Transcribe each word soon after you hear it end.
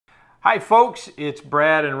Hi folks, it's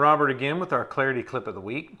Brad and Robert again with our Clarity Clip of the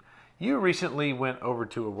Week. You recently went over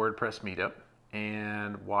to a WordPress meetup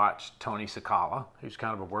and watched Tony Cecala, who's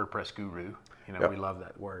kind of a WordPress guru. You know, Yep. We love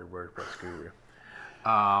that word, WordPress guru.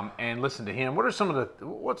 And listen to him.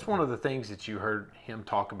 What's one of the things that you heard him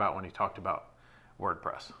talk about when he talked about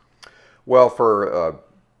WordPress? Well, for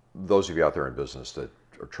those of you out there in business that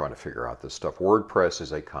are trying to figure out this stuff, WordPress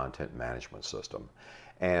is a content management system.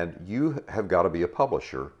 And you have got to be a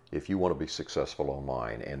publisher if you want to be successful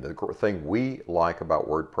online. And the thing we like about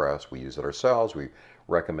WordPress, we use it ourselves, we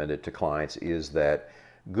recommend it to clients, is that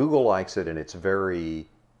Google likes it and it's very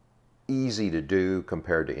easy to do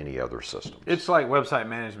compared to any other system. It's like website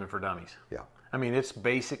management for dummies. Yeah. I mean, it's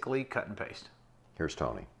basically cut and paste. Here's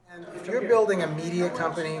Tony. And if you're building a media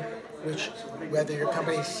company, which whether your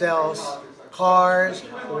company sells cars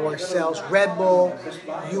or sells Red Bull,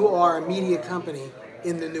 you are a media company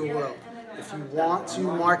in the new world. If you want to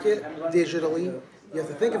market digitally, you have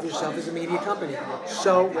to think of yourself as a media company.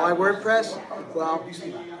 So why WordPress? Well,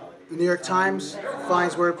 the New York Times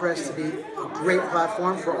finds WordPress to be a great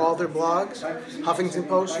platform for all their blogs. Huffington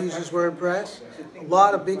Post uses WordPress. A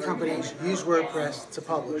lot of big companies use WordPress to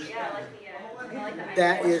publish.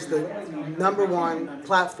 That is the #1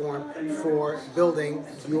 platform for building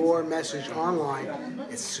your message online.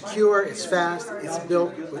 It's secure, it's fast, it's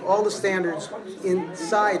built with all the standards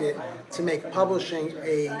inside it to make publishing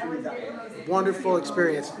a wonderful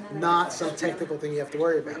experience, not some technical thing you have to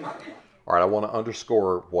worry about. All right, I want to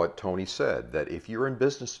underscore what Tony said, that if you're in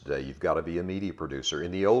business today, you've got to be a media producer.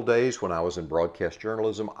 In the old days, when I was in broadcast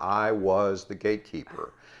journalism, I was the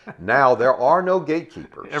gatekeeper. Now, there are no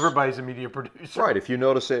gatekeepers. Everybody's a media producer. Right. If you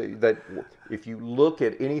notice that if you look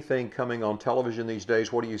at anything coming on television these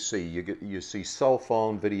days, what do you see? You see cell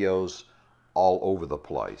phone videos all over the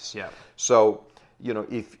place. Yeah. So, you know,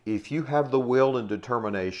 if you have the will and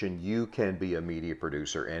determination, you can be a media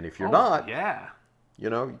producer. And if you're not, yeah, you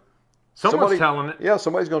know, someone's telling it. Yeah,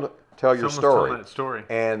 somebody's going to tell your Someone's story. telling that story.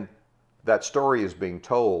 And that story is being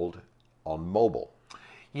told on mobile.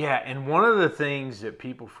 Yeah, and one of the things that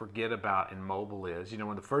people forget about in mobile is, you know,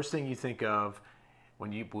 when the first thing you think of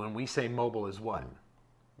when we say mobile is what?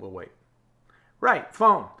 We'll wait. Right,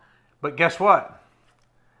 phone. But guess what?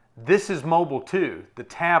 This is mobile too, the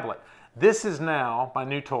tablet. This is now my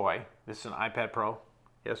new toy. This is an iPad Pro.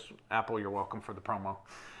 Yes, Apple, you're welcome for the promo.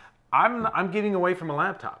 I'm getting away from a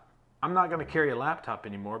laptop. I'm not going to carry a laptop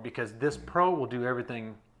anymore because this Pro will do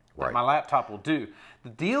everything that my laptop will do.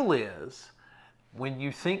 The deal is, when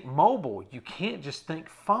you think mobile, you can't just think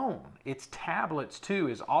phone. It's tablets too,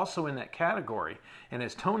 is also in that category. And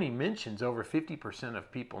as Tony mentions, over 50%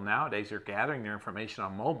 of people nowadays are gathering their information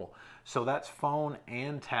on mobile. So that's phone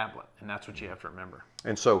and tablet, and that's what you have to remember.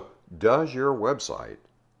 And so, does your website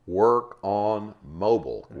work on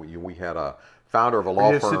mobile? We had a founder of a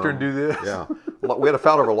law firm. Sit there and do this. Yeah, we had a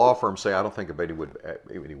founder of a law firm say, "I don't think anyone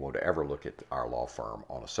would ever look at our law firm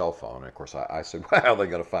on a cell phone." And of course, I said, "Well, how are they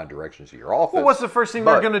going to find directions to your office?" Well, what's the first thing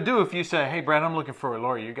they're going to do if you say, "Hey, Brad, I'm looking for a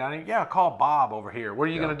lawyer. You got it? Yeah, call Bob over here." What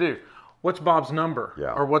are you going to do? What's Bob's number?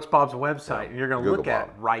 Yeah. Or what's Bob's website? And you're going to look Google at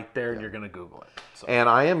it Bob. right there, and you're going to Google it. So. And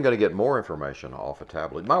I am going to get more information off a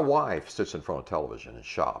tablet. My wife sits in front of television and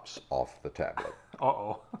shops off the tablet.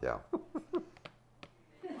 Uh-oh. Yeah.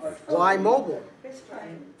 Why mobile?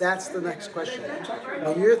 That's the next question.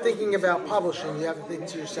 When you're thinking about publishing, you have to think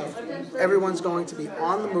to yourself, everyone's going to be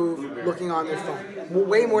on the move, looking on their phone.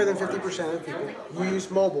 Way more than 50% of the people use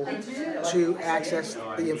mobile to access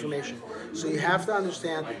the information. So you have to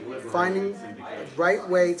understand finding the right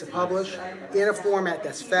way to publish in a format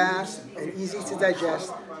that's fast and easy to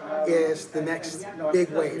digest is the next big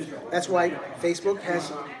wave. That's why Facebook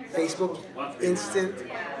has Facebook Instant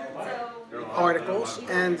articles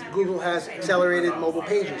and Google has accelerated mobile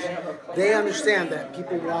pages. They understand that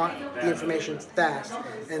people want the information fast,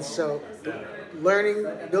 and so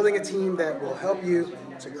building a team that will help you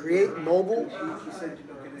to create mobile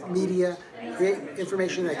media, create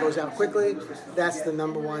information that goes out quickly, that's the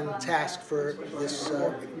 #1 task for this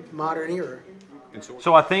modern era.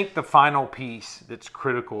 So I think the final piece that's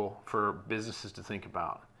critical for businesses to think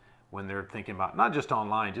about when they're thinking about not just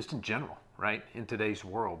online, just in general, right, in today's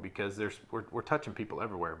world, because we're touching people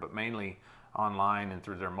everywhere, but mainly online and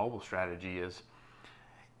through their mobile strategy, is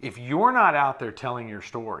if you're not out there telling your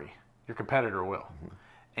story, your competitor will.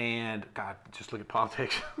 And God, just look at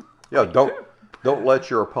politics. Yeah, don't let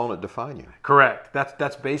your opponent define you. Correct.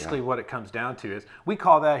 That's basically what it comes down to. Is we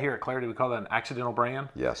call that here at Clarity, we call that an accidental brand.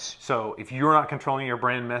 Yes. So if you're not controlling your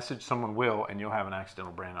brand message, someone will, and you'll have an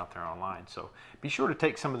accidental brand out there online. So be sure to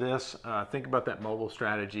take some of this, think about that mobile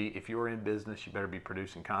strategy. If you're in business, you better be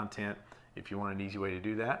producing content. If you want an easy way to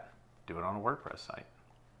do that, Do it on a WordPress site.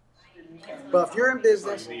 Well, if you're in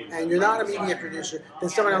business and you're not a media producer, then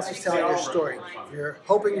someone else is telling your story. You're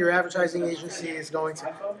hoping your advertising agency is going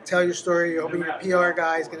to tell your story. You're hoping your PR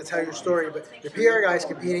guy is going to tell your story. But your PR guy is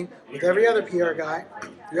competing with every other PR guy.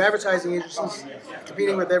 Your advertising agency is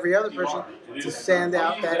competing with every other person to send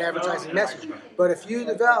out that advertising message. But if you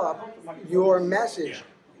develop your message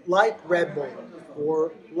like Red Bull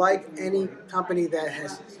or like any company that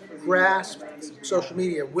has grasped social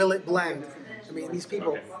media, Will It Blend? I mean, these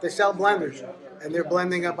people, they sell blenders, and they're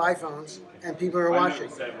blending up iPhones, and people are watching.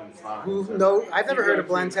 I've never heard of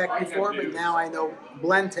Blend Tech before, but now I know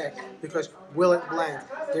Blend Tech because Will It Blend?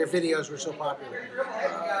 Their videos were so popular.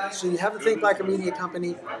 So you have to think like a media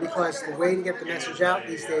company, because the way to get the message out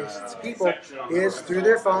these days to people is through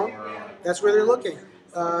their phone. That's where they're looking.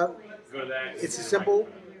 It's a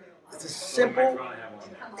simple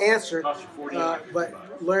answer,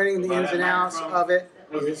 but learning the ins and outs of it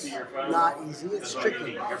is not easy. It's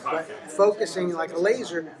tricky, but focusing like a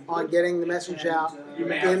laser on getting the message out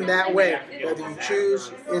in that way, whether you choose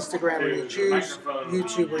Instagram or you choose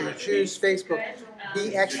YouTube or you choose Facebook,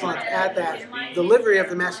 be excellent at that delivery of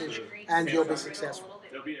the message and you'll be successful.